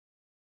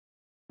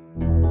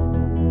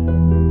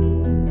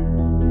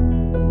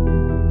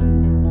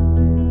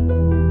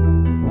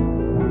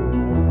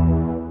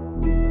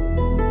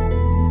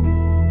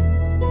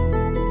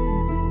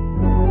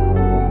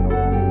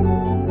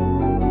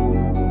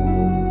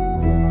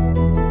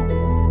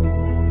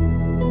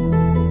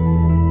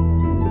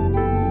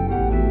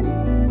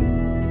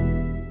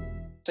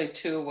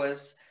Too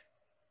was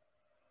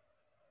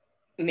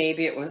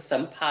maybe it was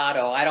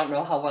Zampato. I don't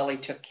know how well he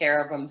took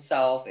care of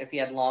himself, if he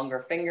had longer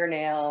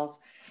fingernails,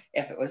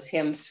 if it was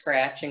him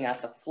scratching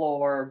at the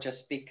floor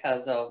just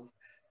because of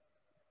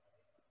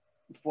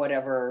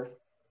whatever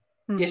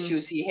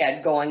issues he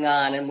had going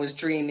on and was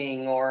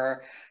dreaming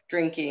or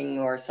drinking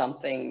or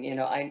something, you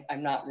know,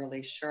 I'm not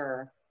really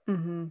sure.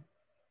 Yeah,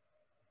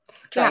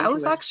 I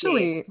was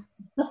actually,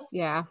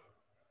 yeah,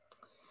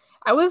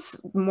 I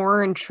was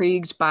more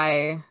intrigued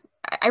by,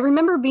 I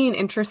remember being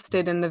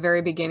interested in the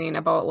very beginning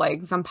about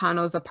like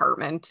Zampano's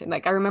apartment. And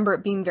like, I remember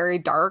it being very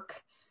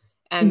dark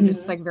and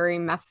just like very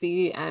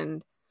messy.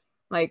 And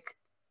like,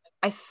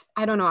 I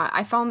don't know,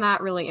 I found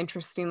that really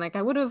interesting. Like I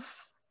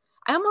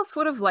almost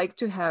would have liked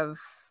to have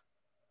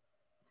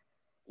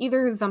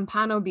either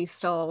Zampano be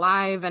still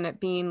alive and it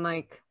being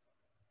like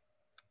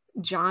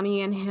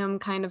Johnny and him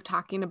kind of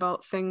talking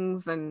about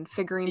things and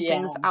figuring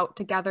things out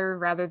together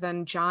rather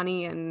than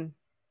Johnny and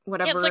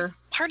whatever. Yeah, it's like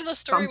part of the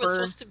story was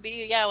supposed to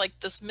be, like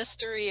this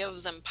mystery of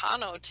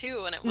Zampano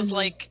too, and it was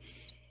like,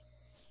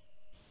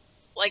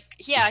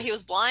 yeah, he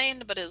was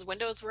blind, but his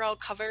windows were all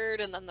covered,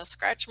 and then the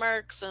scratch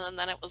marks, and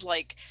then it was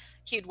like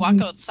he'd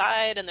walk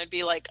outside, and there'd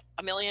be like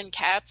a million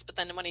cats, but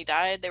then when he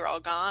died, they were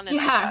all gone, and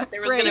I thought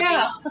there was going to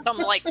be some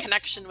like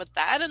connection with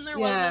that, and there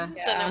wasn't,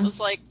 and it was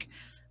like,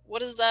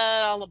 what is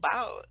that all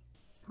about?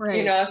 Right.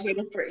 You know, I was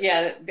waiting for,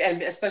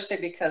 and especially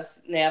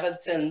because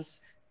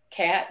Navidson's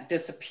cat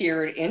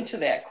disappeared into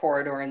that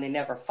corridor and they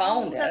never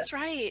found it. That's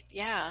right.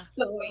 Yeah.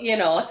 So, you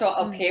know,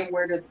 okay,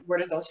 where did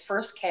those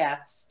first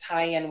cats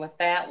tie in with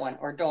that one,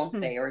 or don't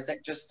they? Or is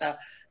it just to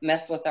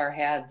mess with our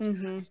heads?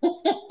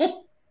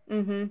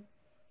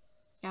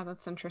 Yeah,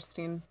 that's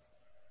interesting.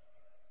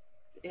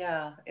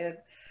 Yeah.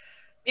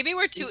 Maybe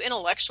we're too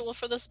intellectual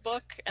for this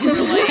book, and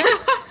we're like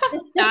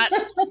not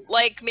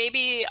like,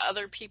 maybe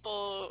other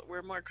people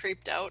were more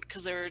creeped out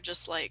because they were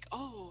just like,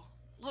 oh,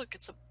 look,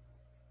 it's a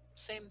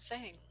same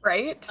thing,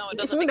 right? No, it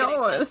doesn't make any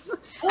sense.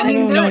 I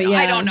don't know.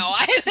 I don't know.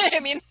 I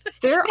mean,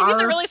 maybe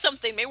they're really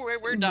something. Maybe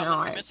we're dumb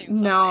and we're missing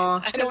something.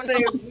 No, I don't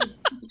know.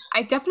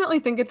 I definitely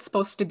think it's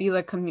supposed to be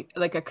like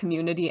a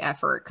community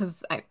effort,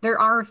 because there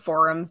are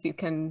forums you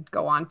can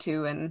go on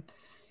to and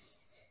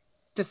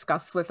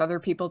discuss with other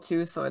people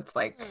too. So it's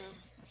like,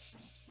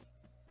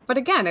 but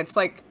again, it's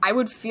like I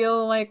would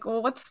feel like,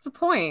 well, what's the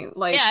point?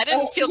 Like, I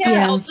didn't feel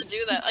compelled to do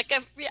that. Like,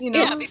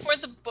 before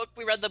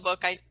we read the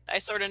book, I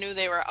sort of knew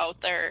they were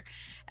out there,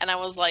 and I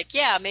was like,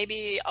 yeah,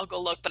 maybe I'll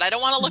go look, but I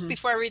don't want to look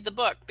before I read the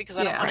book because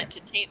I don't want it to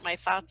taint my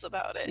thoughts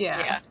about it.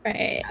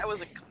 Right. I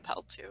wasn't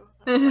compelled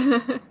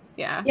to.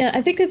 Yeah,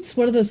 I think it's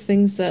one of those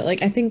things that,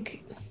 like, I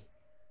think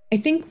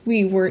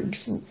we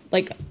weren't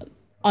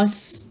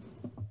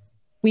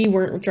we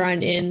weren't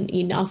drawn in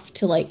enough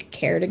to like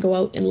care to go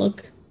out and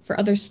look for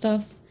other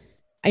stuff.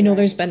 I know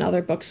there's been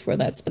other books where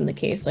that's been the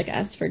case, like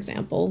S, for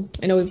example.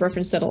 I know we've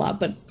referenced it a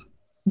lot, but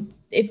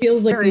it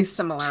feels like these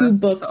two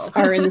books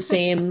are in the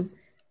same,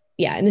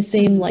 in the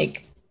same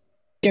like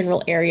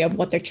general area of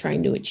what they're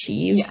trying to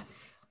achieve.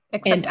 Yes,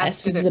 except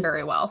S did it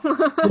very well.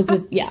 was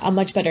a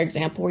much better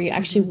example where you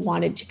actually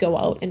wanted to go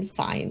out and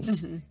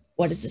find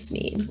what does this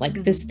mean? Like,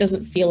 this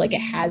doesn't feel like it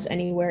has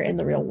anywhere in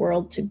the real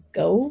world to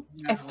go.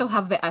 I still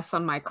have the S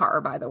on my car,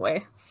 by the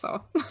way,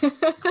 so.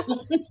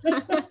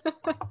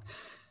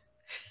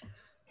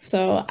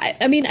 So,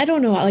 I mean, I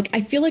don't know. Like, I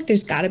feel like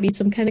there's got to be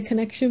some kind of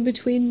connection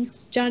between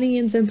Johnny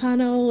and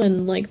Zampano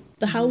and, like,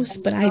 the house,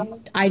 but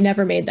I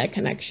never made that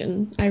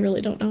connection. I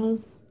really don't know.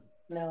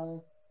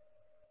 No.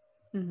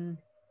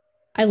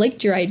 I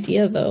liked your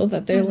idea, though,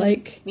 that they're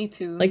like... Me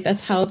too. Like,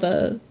 that's how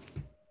the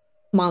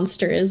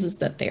monster is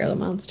that they are the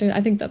monster.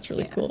 I think that's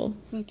really cool.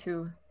 Me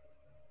too.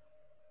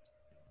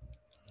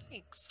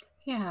 Thanks.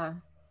 Yeah.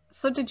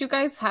 So did you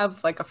guys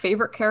have, like, a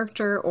favorite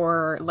character,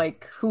 or,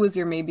 like, who was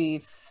your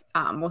maybe...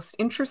 most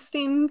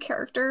interesting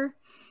character,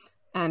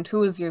 and who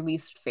was your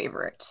least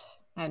favorite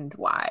and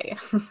why?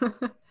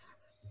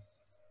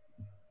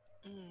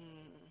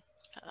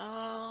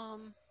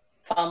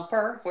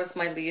 Thumper was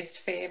my least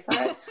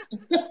favorite.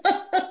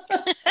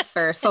 That's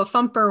fair. So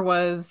Thumper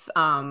was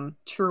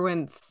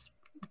Truant's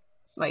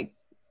like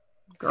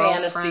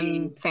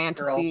girlfriend,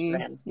 fantasy.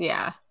 Girlfriend.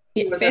 Yeah.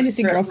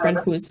 Fantasy girlfriend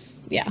who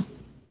was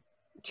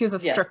she was a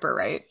stripper,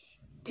 right?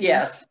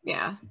 Yes.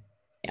 Yeah.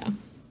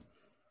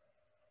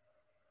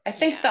 I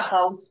think the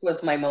house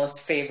was my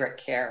most favorite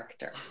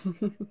character.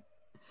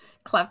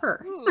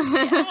 Clever. Ooh,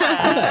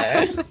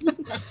 yeah.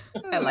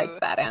 I like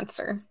that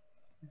answer.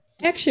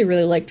 I actually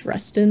really liked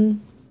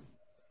Rustin.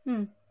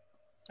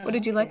 What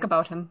did you like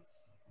about him?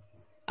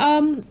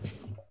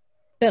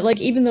 That, like,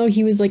 even though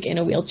he was like in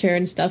a wheelchair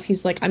and stuff,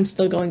 he's like, I'm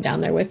still going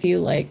down there with you.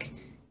 Like,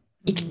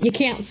 you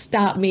can't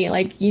stop me.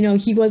 Like, you know,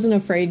 he wasn't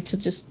afraid to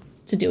just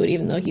to do it,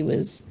 even though it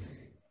was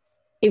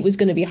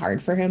going to be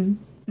hard for him.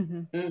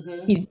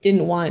 He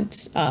didn't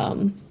want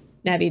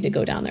Navi to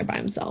go down there by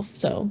himself.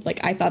 So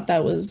like I thought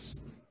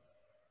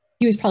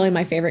he was probably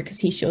my favorite because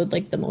he showed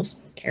like the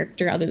most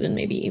character other than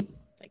maybe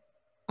like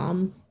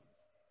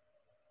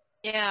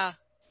Yeah,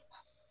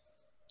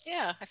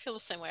 I feel the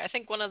same way. I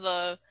think one of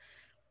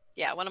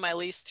my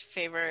least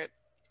favorite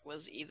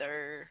was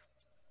either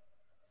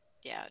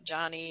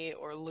Johnny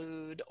or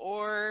Lude,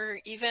 or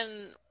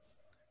even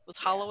was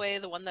Holloway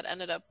the one that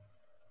ended up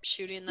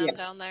shooting them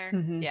down there.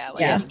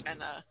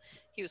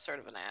 He was sort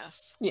of an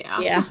ass. Yeah,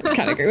 I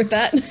kind of agree with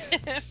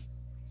that.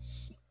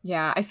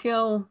 Yeah, I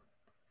feel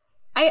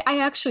I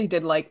actually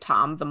did like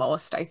Tom the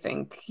most. I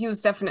think he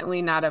was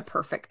definitely not a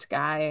perfect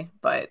guy,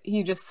 but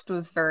he just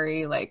was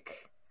very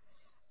like,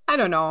 I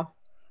don't know,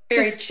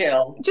 very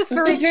chill, just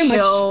very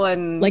chill,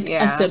 and like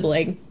a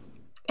sibling.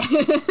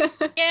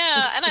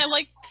 Yeah, and I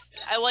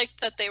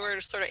liked that they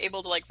were sort of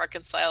able to like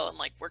reconcile and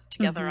like work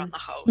together on the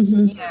house.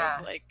 And sort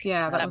of, like,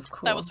 that was cool.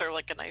 That was sort of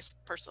like a nice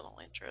personal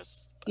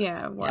interest. But,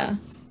 yeah, it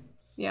was.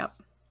 Yeah.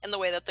 And the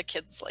way that the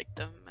kids liked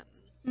him,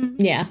 and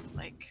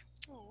like,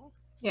 oh.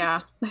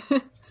 Yeah.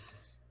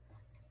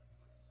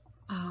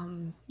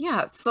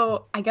 Yeah,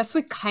 so I guess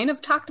we kind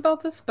of talked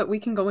about this, but we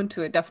can go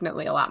into it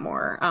definitely a lot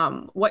more.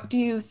 What do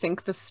you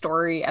think the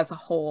story as a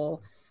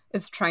whole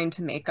is trying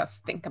to make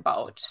us think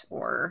about?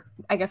 Or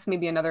I guess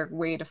maybe another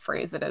way to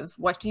phrase it is,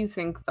 what do you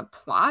think the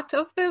plot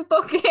of the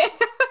book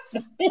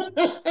is?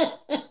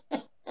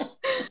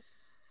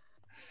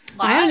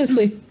 I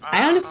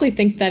honestly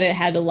think that it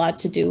had a lot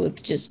to do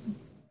with just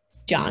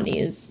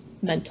Johnny's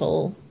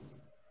mental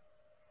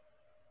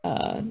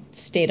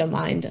state of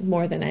mind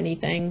more than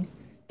anything.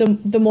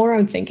 The more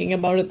I'm thinking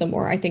about it, the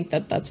more I think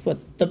that that's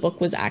what the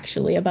book was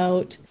actually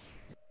about.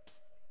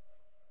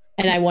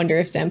 And I wonder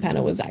if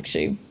Zampano was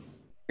actually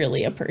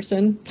really a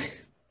person.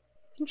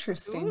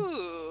 Interesting.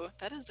 Ooh,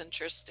 that is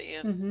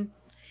interesting.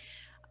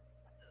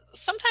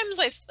 Sometimes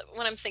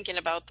when I'm thinking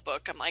about the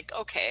book, I'm like,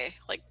 okay,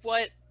 like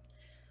what,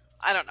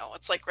 I don't know.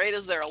 It's like, right,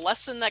 is there a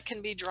lesson that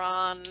can be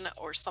drawn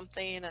or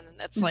something? And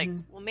it's like,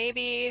 well,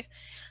 maybe.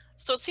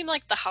 So it seemed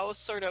like the house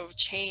sort of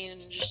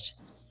changed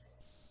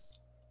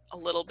a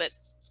little bit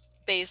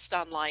based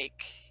on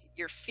like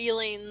your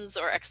feelings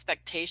or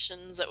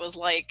expectations. It was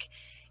like,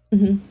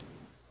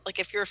 like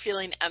if you're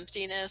feeling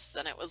emptiness,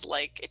 then it was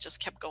like it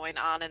just kept going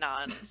on and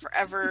on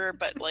forever.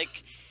 But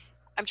like,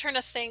 I'm trying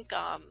to think.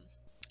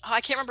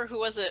 I can't remember who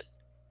was it.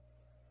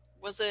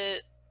 Was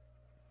it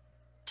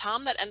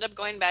Tom that ended up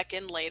going back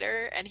in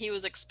later, and he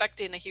was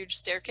expecting a huge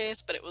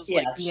staircase, but it was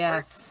like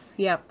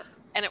yep.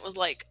 And it was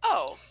like,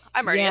 oh,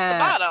 I'm already at the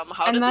bottom.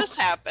 How did this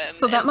happen?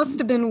 So that must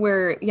have been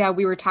where,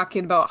 we were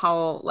talking about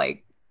how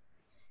like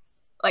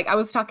I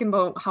was talking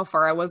about how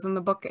far I was in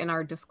the book in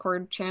our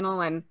Discord channel,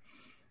 and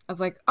I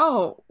was like,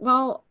 oh,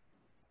 well,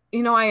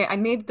 I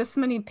made this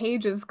many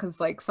pages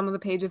because like some of the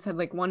pages had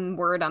like one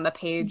word on the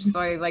page, so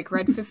I like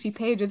read 50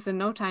 pages in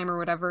no time or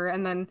whatever.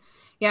 And then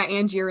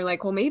Angie, you were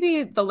like, well,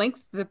 maybe the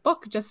length of the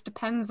book just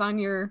depends on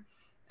your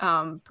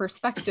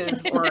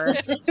perspective, or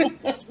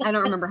I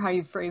don't remember how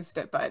you phrased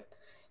it, but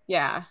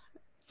yeah.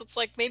 So it's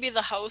like maybe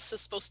the house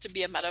is supposed to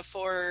be a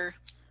metaphor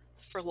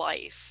for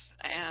life.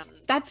 And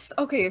that's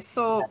okay.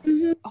 So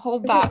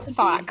hold that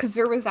thought, because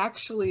there was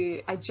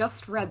actually, I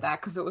just read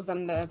that because it was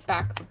on the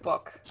back of the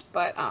book.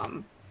 But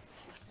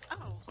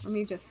let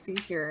me just see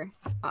here.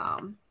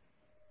 I'm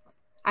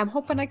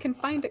hoping I can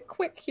find it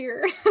quick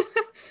here.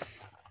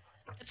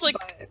 It's like,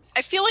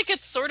 I feel like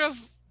it's sort of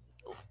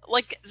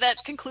like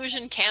that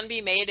conclusion can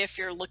be made if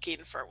you're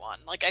looking for one.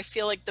 Like I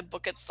feel like the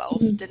book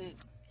itself didn't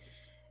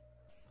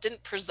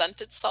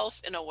present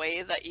itself in a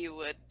way that you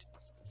would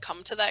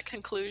come to that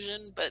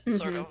conclusion, but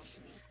sort of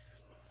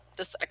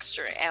this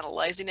extra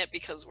analyzing it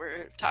because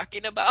we're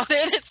talking about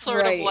it, it's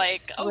sort of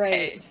like,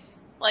 okay,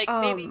 like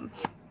maybe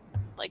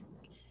like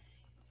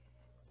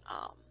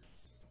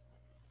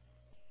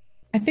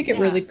I think it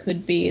really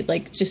could be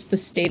like just the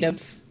state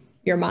of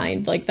your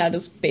mind. Like that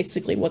is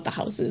basically what the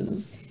house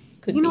is.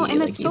 Could be, and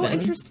like, it's so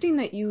interesting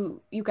that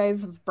you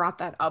guys have brought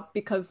that up,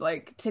 because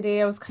like today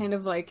I was kind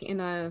of like in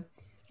a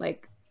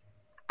like,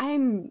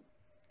 I'm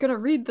gonna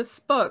read this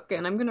book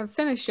and I'm gonna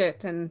finish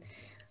it, and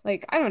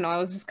like I don't know, I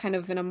was just kind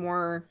of in a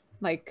more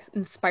like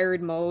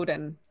inspired mode,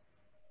 and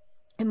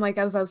like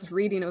as I was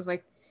reading, it was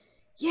like,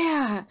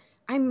 yeah,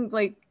 I'm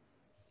like,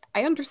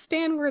 I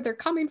understand where they're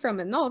coming from,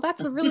 and no,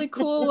 that's a really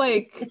cool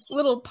like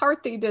little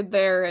part they did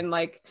there, and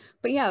like,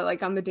 but yeah,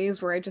 like on the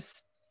days where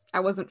I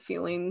wasn't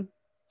feeling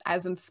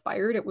as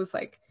inspired, it was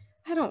like,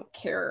 I don't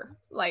care,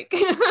 like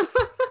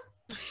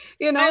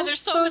there's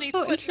so many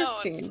footnotes.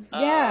 Interesting.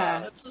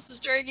 This is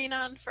dragging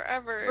on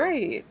forever.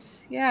 Right.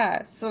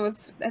 Yeah. So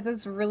that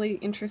is a really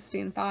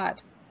interesting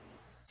thought.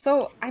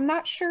 So I'm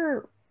not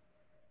sure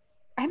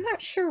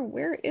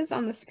where it is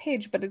on this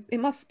page, but it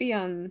must be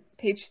on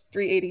page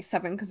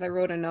 387 because I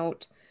wrote a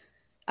note.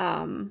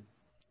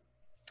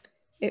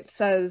 It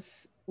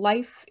says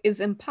life is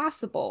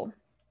impossible.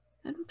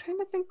 And I'm trying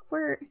to think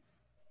where.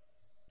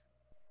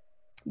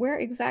 where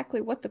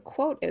exactly what the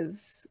quote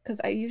is,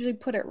 because I usually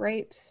put it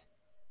right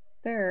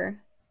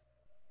there.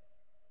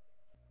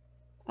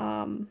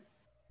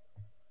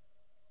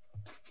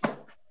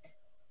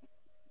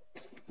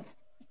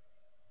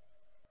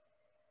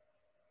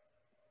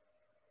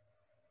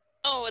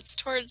 Oh, it's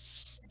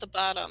towards the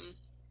bottom.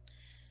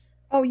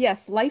 Oh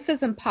yes, life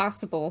is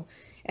impossible,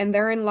 and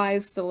therein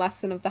lies the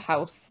lesson of the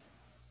house.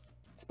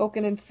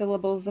 Spoken in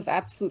syllables of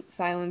absolute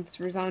silence,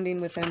 resounding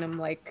within him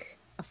like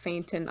a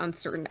faint and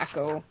uncertain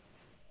echo.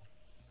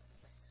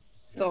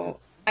 So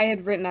I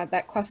had written out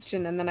that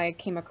question, and then I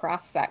came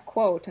across that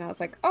quote, and I was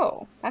like,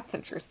 oh, that's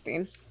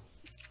interesting.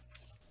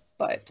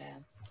 But...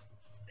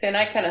 And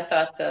I kind of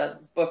thought the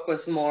book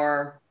was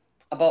more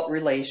about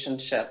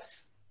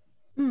relationships.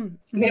 I mean,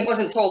 it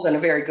wasn't told in a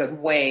very good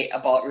way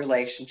about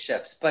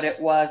relationships, but it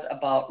was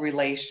about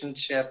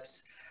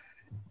relationships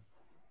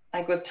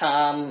like with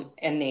Tom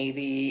and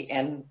Navy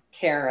and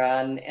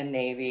Karen and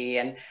Navy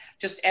and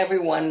just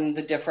everyone,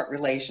 the different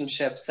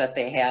relationships that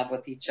they have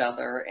with each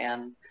other.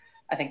 And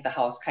I think the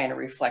house kind of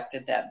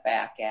reflected that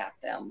back at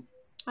them.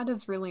 That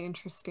is really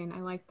interesting. I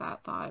like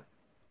that thought.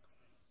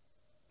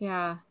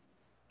 Yeah.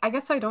 I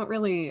guess I don't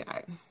really...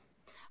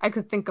 I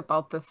could think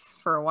about this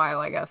for a while,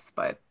 I guess,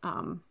 but...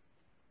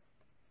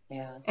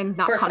 yeah. And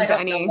not come to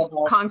any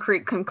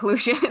concrete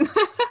conclusion.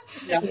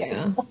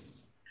 Yeah.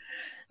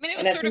 I mean, it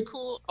was sort of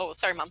cool. Oh,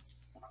 sorry, Mom.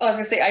 I was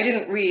going to say, I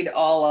didn't read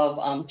all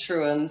of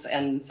Truan's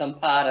and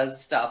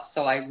Zampata's stuff,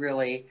 so I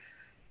really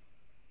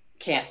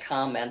can't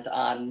comment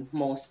on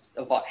most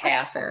of what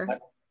half of what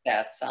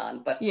that's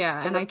on. But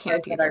yeah, and I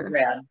can't either. That I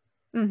read.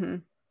 Mm-hmm.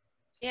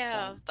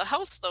 Yeah, the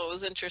house, though,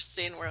 was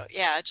interesting. Where,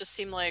 yeah, it just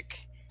seemed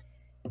like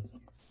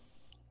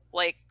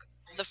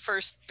the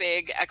first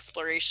big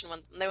exploration when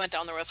they went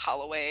down there with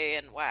Holloway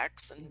and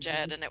Wax and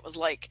Jed, and it was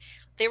like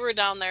they were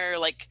down there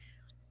like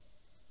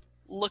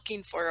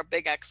looking for a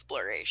big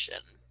exploration.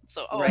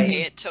 So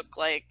okay, it took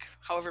like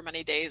however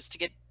many days to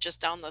get just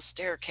down the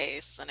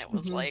staircase, and it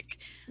was like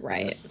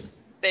this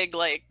big,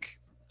 like,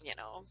 you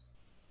know,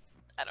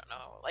 I don't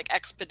know, like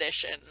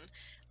expedition,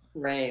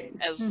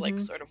 as like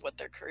sort of what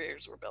their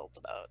careers were built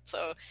about.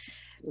 So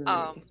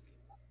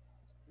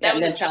that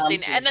was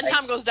interesting. And then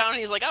Tom goes down and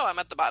he's like, oh, I'm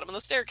at the bottom of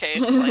the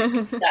staircase. Like,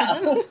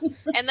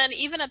 and then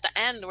even at the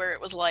end where it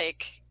was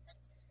like,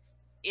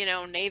 you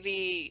know,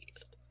 Navy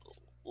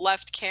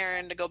left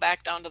Karen to go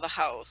back down to the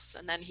house,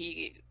 and then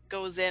he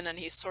goes in and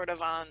he's sort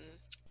of on,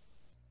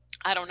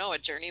 I don't know, a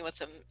journey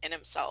with him in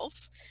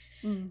himself.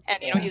 And,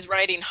 you know, he's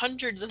riding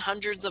hundreds and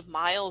hundreds of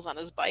miles on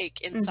his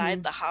bike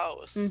inside the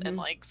house and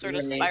like sort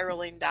of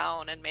spiraling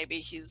down. And maybe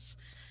he's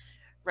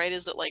right.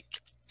 Is it like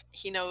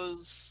he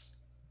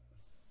knows,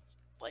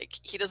 like,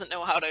 he doesn't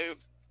know how to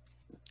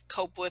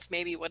cope with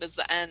maybe what is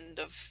the end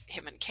of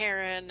him and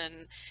Karen,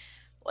 and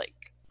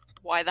like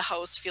why the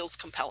house feels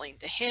compelling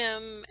to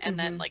him. And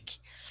then like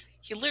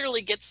he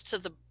literally gets to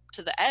the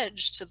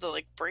edge, to the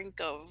like brink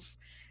of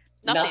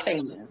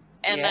nothing.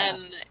 And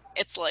then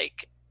it's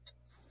like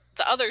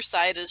the other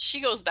side is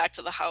she goes back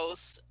to the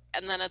house,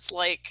 and then it's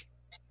like,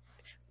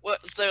 what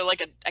they're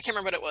like, I can't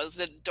remember what it was,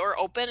 the door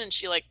open and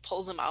she like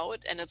pulls him out,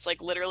 and it's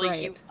like literally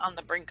he on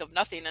the brink of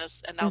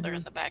nothingness, and now they're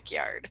in the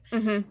backyard.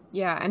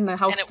 Yeah, and the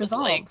house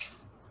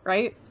dissolves,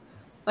 right?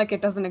 Like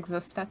it doesn't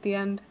exist at the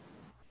end.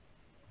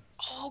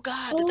 Oh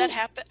God, did that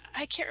happen?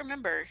 I can't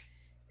remember.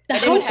 The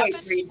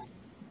house.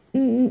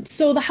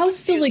 So the house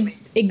still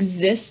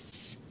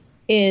exists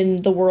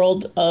in the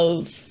world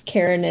of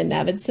Karen and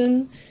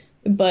Navidson,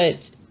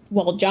 but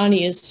while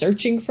Johnny is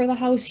searching for the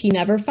house, he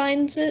never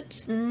finds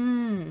it.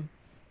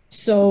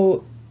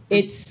 So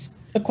it's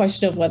a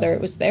question of whether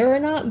it was there or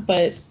not,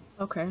 but...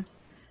 Okay.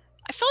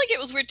 I feel like it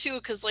was weird too,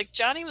 because like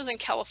Johnny was in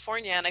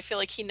California, and I feel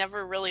like he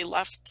never really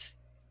left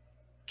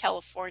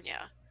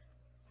California.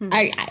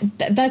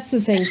 That's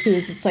the thing too,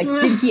 is it's like,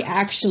 did he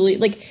actually,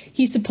 like,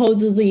 he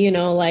supposedly, you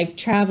know, like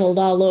traveled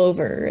all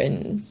over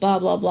and blah,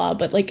 blah, blah.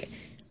 But like,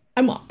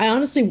 I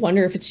honestly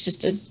wonder if it's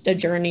just a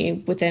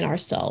journey within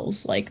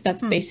ourselves. Like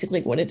that's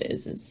basically what it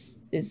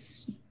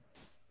is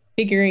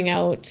figuring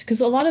out.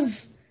 Because a lot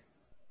of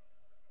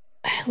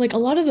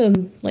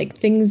them, like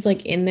things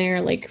like in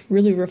there, like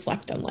really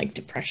reflect on like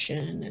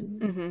depression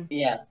and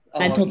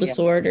mental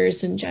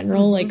disorders in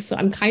general. Like, so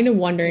I'm kind of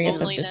wondering if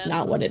that's just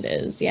not what it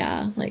is.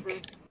 Yeah.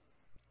 Like,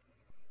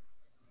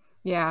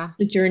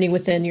 the journey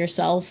within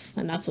yourself,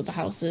 and that's what the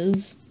house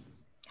is.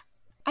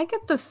 I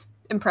get this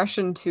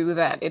impression too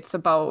that it's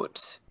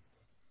about,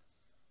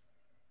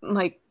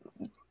 like,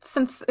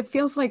 since it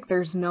feels like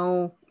there's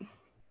no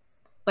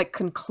like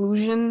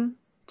conclusion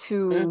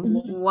to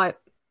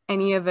what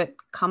any of it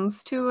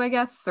comes to, I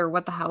guess, or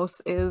what the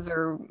house is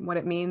or what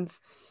it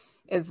means,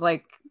 is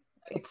like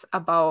it's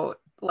about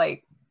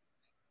like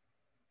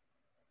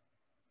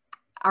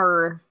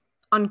our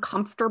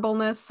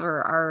uncomfortableness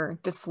or our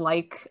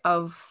dislike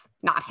of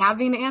not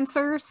having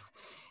answers,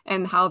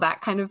 and how that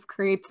kind of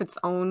creates its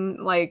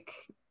own like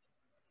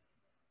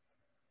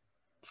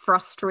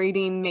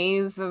frustrating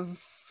maze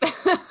of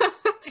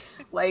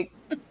like,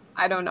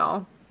 I don't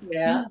know,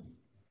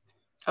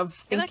 of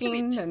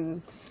thinking.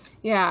 And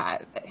Yeah,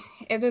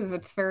 it is.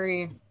 It's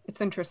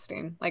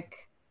interesting.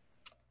 Like,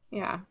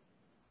 yeah.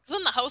 Because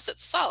in the house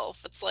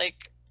itself, it's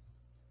like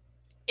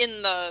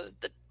in the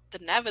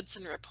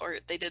Navidson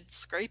report, they did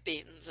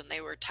scrapings and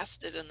they were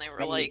tested and they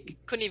were like,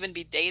 couldn't even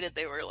be dated.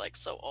 They were like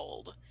so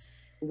old.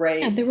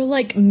 Right. Yeah, they were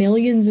like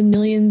millions and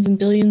millions and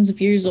billions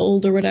of years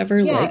old or whatever.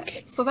 Yeah,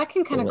 like, so that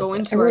can kind of go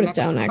into our next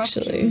question.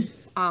 Actually.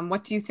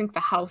 What do you think the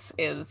house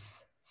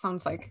is?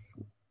 Sounds like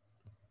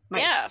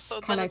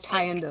so kind of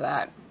tie into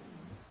that.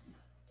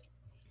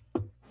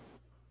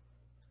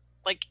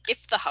 Like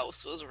if the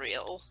house was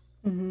real.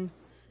 Mm-hmm.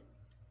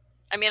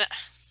 I mean,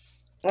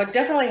 well, it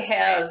definitely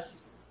has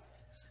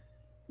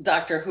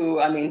Doctor Who,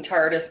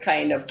 TARDIS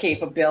kind of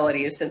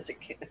capabilities since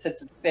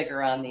it's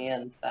bigger on the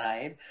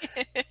inside.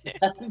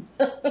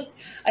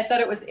 I thought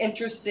it was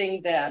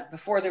interesting that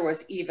before there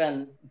was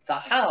even the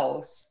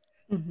house,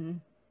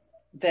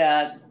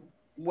 that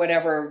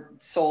whatever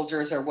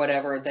soldiers or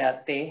whatever,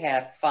 that they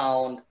had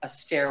found a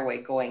stairway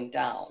going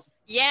down.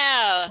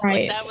 Yeah,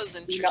 right. Like that was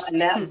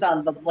interesting. And that was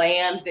on the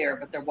land there,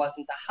 but there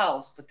wasn't a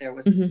house, but there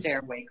was a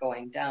stairway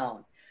going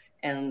down.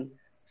 And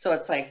so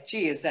it's like,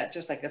 gee, is that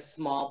just like a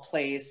small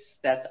place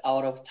that's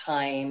out of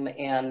time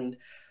and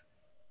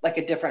like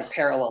a different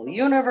parallel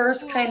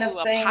universe kind of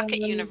thing? A pocket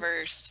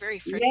universe, very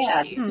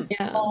freaky.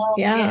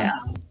 Yeah.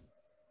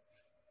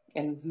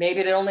 And maybe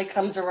it only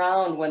comes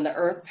around when the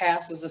Earth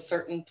passes a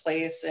certain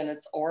place in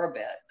its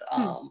orbit.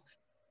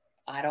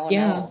 I don't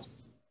know.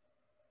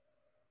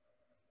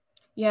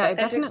 Yeah, it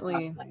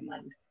definitely.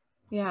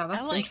 Yeah,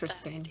 that's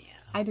interesting.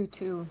 I do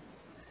too.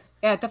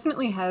 Yeah, it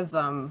definitely has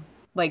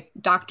like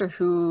Doctor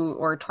Who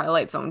or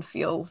Twilight Zone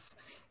feels.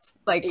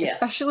 Like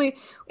especially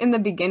in the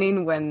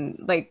beginning when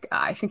like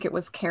I think it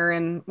was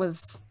Karen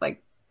was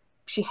like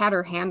she had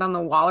her hand on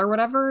the wall or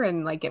whatever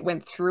and like it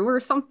went through or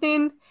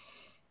something.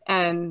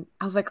 And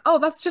I was like, oh,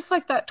 that's just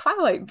like that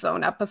Twilight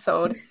Zone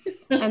episode.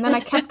 And then I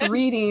kept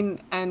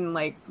reading and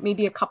like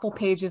maybe a couple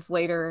pages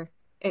later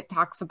it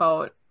talks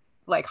about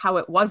like how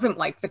it wasn't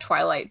like the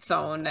Twilight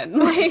Zone and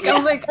like I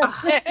was like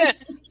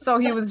so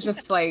he was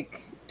just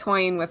like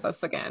toying with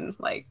us again,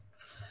 like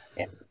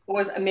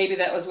maybe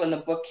that was when the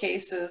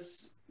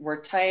bookcases were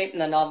tight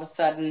and then all of a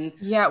sudden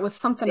it was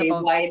something they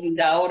about widened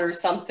out or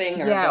something,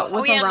 or it was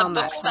around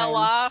the book fell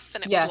off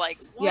and it was like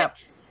what? Yep.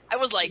 I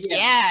was like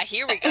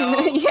here we go.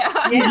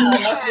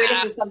 I was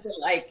waiting for something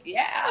like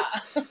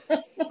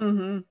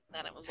Then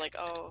it was like,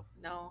 oh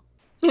no.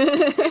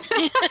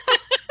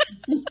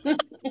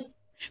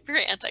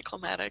 Very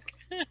anticlimactic.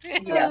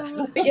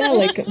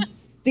 Like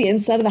the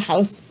inside of the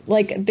house,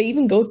 like they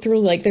even go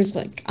through like there's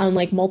like on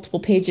like multiple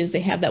pages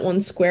they have that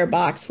one square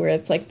box where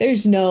it's like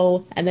there's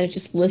no, and then it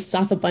just lists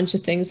off a bunch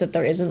of things that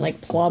there isn't,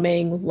 like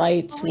plumbing,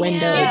 lights,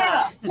 windows,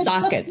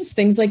 sockets,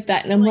 things like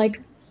that. And I'm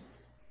like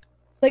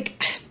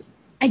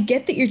I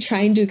get that you're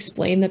trying to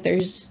explain that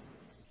there's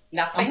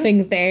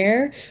nothing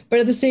there, but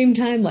at the same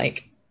time,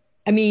 like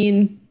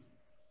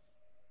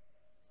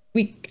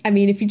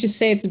if you just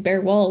say it's a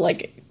bare wall,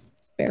 like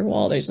it's a bare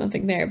wall, there's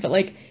nothing there, but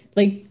like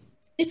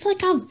it's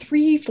like on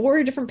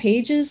 3-4 different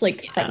pages,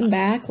 like front and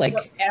back,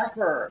 like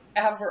ever.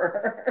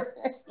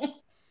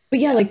 But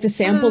like the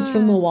samples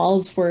from the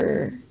walls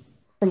were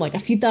from like a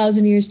few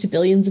thousand years to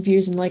billions of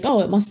years, and like, oh,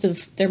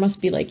 there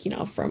must be like,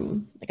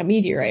 from like a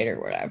meteorite or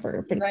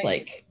whatever, but it's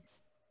like,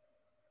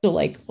 so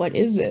like, what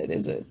is it?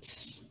 Is it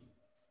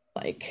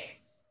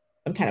like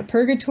some kind of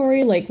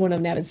purgatory, like one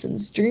of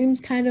Navidson's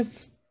dreams kind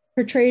of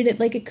portrayed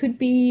it like it could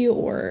be,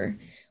 or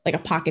like a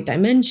pocket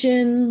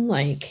dimension,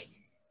 like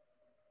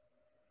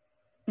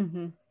I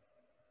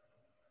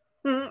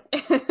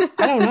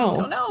don't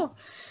know.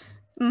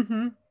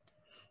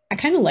 I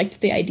kind of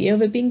liked the idea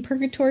of it being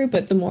purgatory,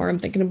 but the more I'm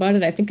thinking about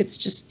it, I think it's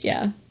just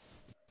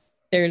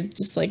they're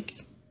just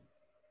like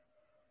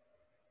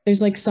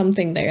there's like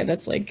something there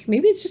that's like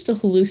maybe it's just a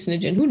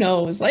hallucinogen, who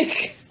knows,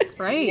 like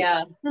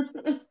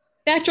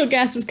natural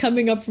gas is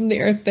coming up from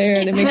the earth there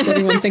and it makes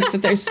everyone think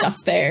that there's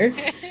stuff there.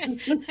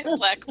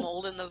 Black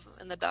mold in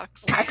the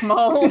ducts. Black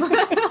mold.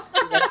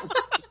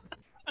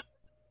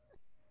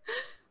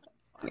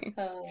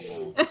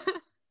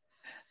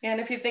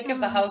 And if you think of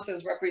the house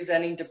as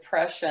representing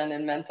depression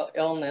and mental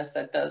illness,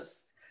 that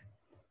does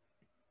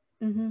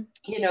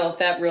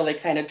that really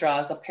kind of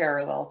draws a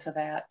parallel to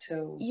that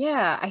too.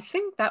 I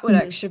think that would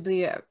actually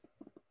be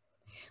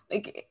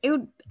like it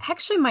would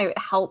actually might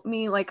help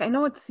me. Like I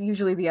know it's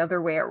usually the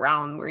other way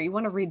around where you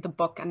want to read the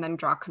book and then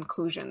draw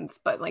conclusions,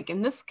 but like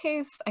in this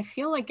case I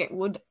feel like it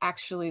would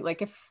actually,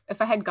 like if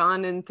I had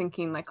gone in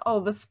thinking like, oh,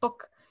 this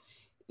book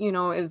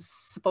is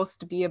supposed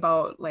to be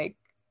about like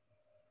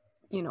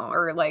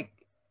or like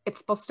it's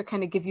supposed to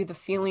kind of give you the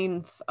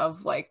feelings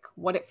of like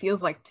what it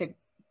feels like to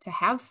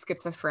have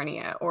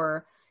schizophrenia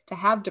or to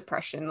have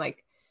depression,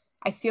 like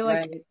I feel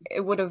like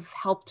it would have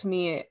helped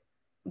me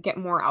get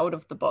more out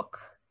of the book.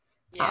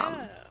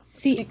 And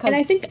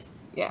I think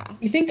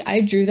you think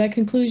I drew that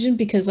conclusion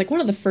because like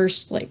one of the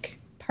first like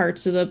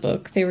parts of the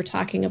book they were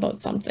talking about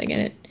something in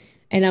it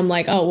and I'm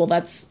like, oh well,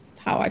 that's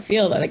how I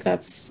feel. Like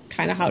that's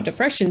kind of how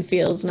depression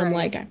feels. And I'm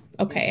like,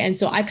 okay. And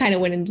so I kind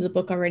of went into the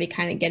book already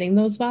kind of getting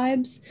those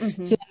vibes.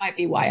 So that might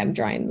be why I'm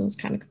drawing those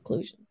kind of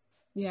conclusions.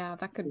 Yeah,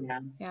 that could,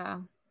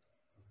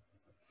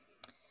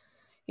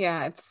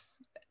 yeah,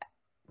 it's,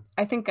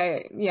 I think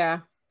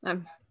it'd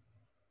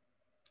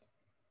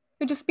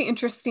just be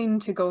interesting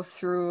to go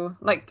through,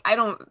 like, I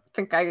don't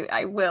think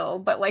I will,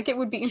 but like it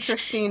would be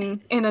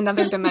interesting in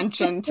another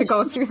dimension to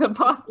go through the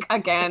book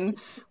again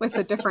with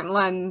a different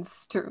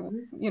lens to,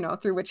 you know,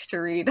 through which to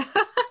read.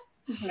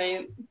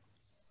 Right.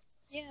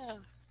 Yeah.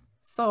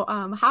 So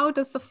how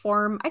does the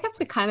form, I guess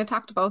we kind of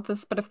talked about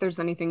this, but if there's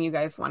anything you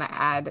guys want to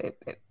add,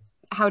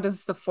 how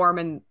does the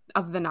form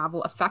of the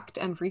novel affect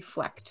and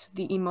reflect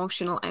the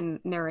emotional and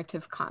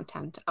narrative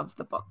content of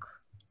the book?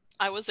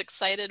 I was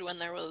excited when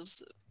there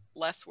was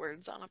less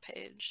words on a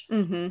page.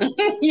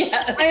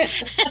 Yeah.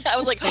 I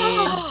was like,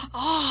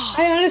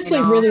 I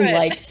honestly really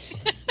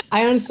liked,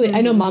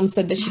 I know Mom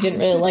said that she didn't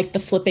really like the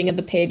flipping of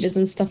the pages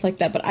and stuff like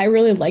that, but I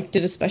really liked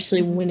it,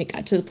 especially when it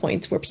got to the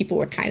points where people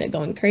were kind of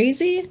going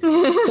crazy.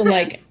 So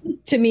like,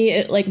 to me,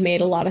 it like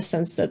made a lot of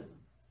sense that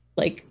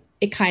like,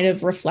 it kind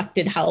of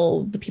reflected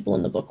how the people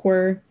in the book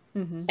were.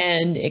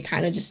 And it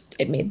kind of just,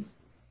 it made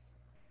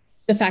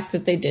the fact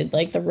that they did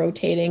like the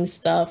rotating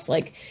stuff,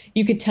 like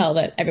you could tell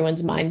that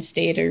everyone's mind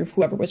state or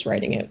whoever was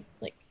writing it,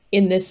 like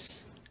in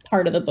this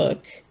part of the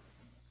book,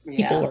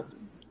 people were,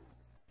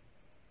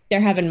 they're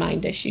having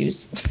mind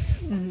issues,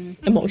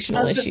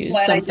 emotional issues,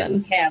 something. I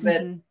didn't have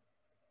it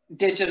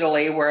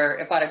digitally, where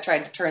if I'd have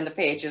tried to turn the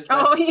pages,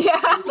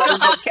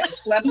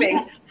 kept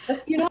flipping.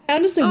 You know, I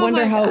honestly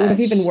wonder how it would have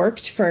even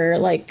worked for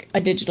like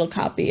a digital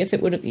copy, if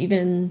it would have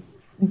even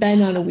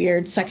been on a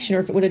weird section, or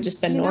if it would have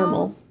just been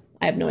normal.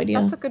 I have no idea.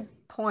 That's a good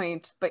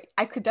point, but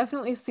I could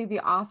definitely see the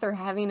author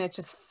having it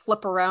just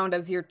flip around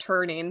as you're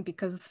turning,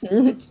 because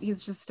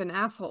he's just an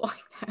asshole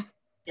like that.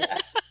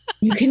 Yes.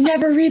 You can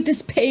never read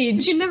this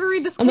page. You can never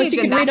read this page. Unless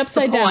you can read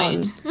upside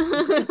down.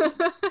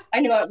 I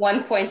know at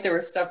one point there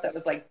was stuff that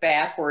was like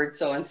backwards,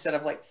 so instead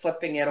of like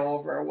flipping it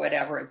over or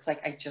whatever, it's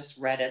like I just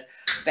read it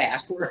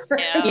backwards.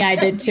 Yeah, I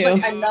did too.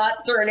 Like, I'm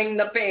not turning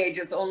the page.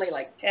 It's only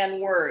like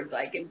 10 words.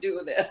 I can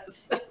do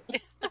this.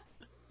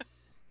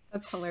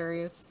 That's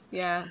hilarious.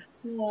 Yeah.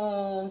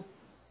 Well,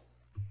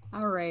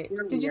 all right.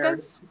 Did you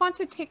guys want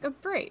to take a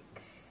break?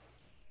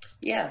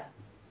 Yeah.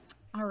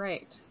 All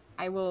right.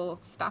 I will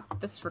stop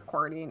this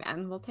recording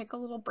and we'll take a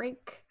little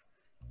break.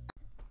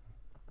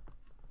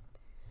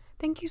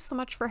 Thank you so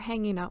much for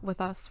hanging out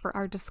with us for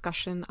our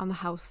discussion on the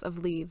House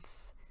of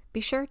Leaves. Be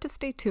sure to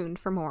stay tuned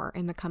for more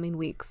in the coming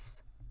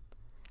weeks.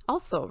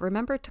 Also,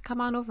 remember to come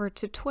on over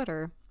to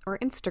Twitter or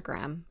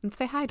Instagram and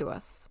say hi to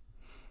us.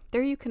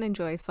 There you can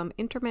enjoy some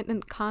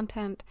intermittent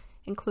content,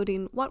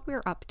 including what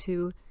we're up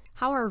to,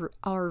 how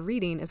our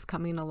reading is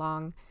coming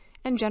along,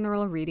 and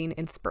general reading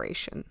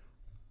inspiration.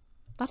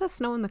 Let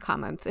us know in the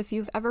comments if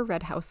you've ever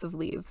read House of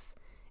Leaves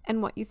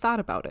and what you thought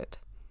about it.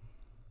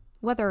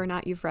 Whether or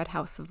not you've read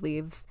House of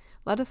Leaves,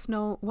 let us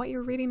know what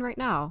you're reading right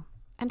now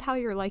and how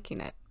you're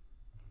liking it.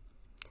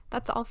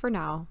 That's all for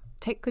now.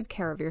 Take good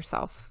care of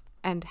yourself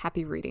and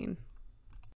happy reading.